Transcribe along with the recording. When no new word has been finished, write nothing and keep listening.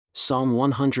Psalm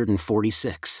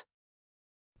 146.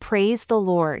 Praise the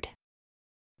Lord.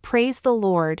 Praise the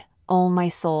Lord, O my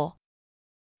soul.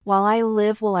 While I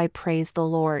live will I praise the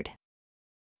Lord.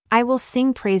 I will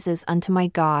sing praises unto my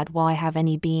God while I have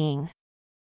any being.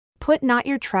 Put not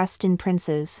your trust in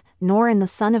princes, nor in the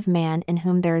Son of Man in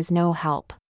whom there is no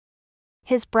help.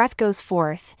 His breath goes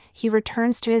forth, he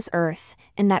returns to his earth,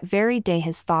 in that very day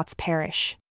his thoughts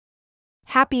perish.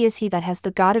 Happy is he that has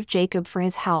the God of Jacob for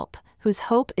his help,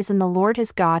 whose hope is in the Lord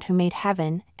his God, who made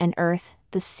heaven, and earth,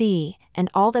 the sea, and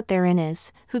all that therein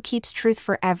is, who keeps truth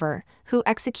forever, who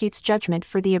executes judgment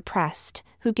for the oppressed,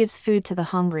 who gives food to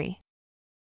the hungry.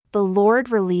 The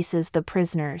Lord releases the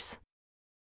prisoners.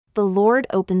 The Lord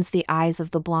opens the eyes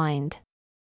of the blind.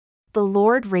 The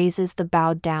Lord raises the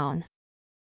bowed down.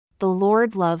 The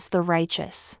Lord loves the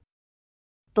righteous.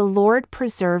 The Lord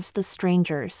preserves the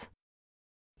strangers.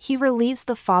 He relieves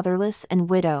the fatherless and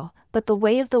widow, but the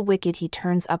way of the wicked he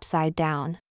turns upside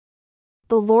down.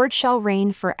 The Lord shall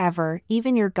reign forever,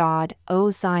 even your God, O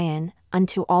Zion,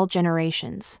 unto all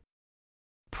generations.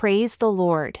 Praise the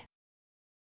Lord.